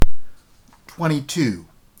22.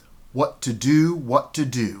 What to do, what to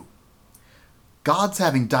do. God's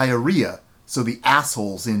having diarrhea, so the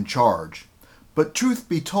asshole's in charge. But truth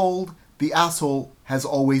be told, the asshole has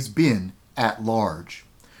always been at large.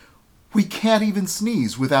 We can't even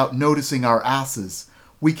sneeze without noticing our asses.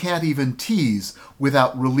 We can't even tease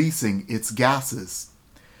without releasing its gases.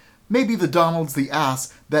 Maybe the Donald's the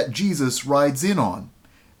ass that Jesus rides in on.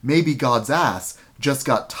 Maybe God's ass just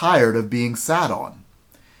got tired of being sat on.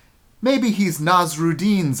 Maybe he's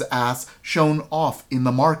Nasruddin's ass shown off in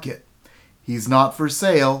the market. He's not for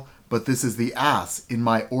sale, but this is the ass in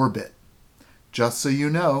my orbit. Just so you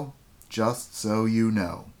know, just so you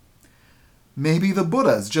know. Maybe the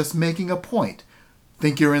Buddha's just making a point.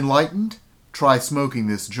 Think you're enlightened? Try smoking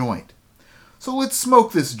this joint. So let's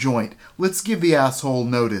smoke this joint. Let's give the asshole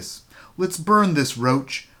notice. Let's burn this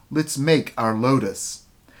roach. Let's make our lotus.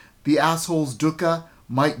 The asshole's dukkha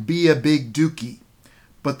might be a big dookie,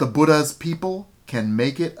 but the Buddha's people can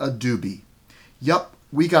make it a doobie. Yup,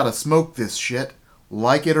 we gotta smoke this shit.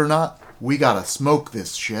 Like it or not, we gotta smoke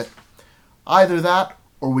this shit. Either that,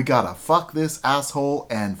 or we gotta fuck this asshole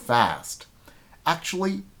and fast.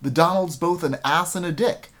 Actually, the Donald's both an ass and a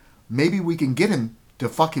dick. Maybe we can get him to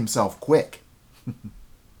fuck himself quick.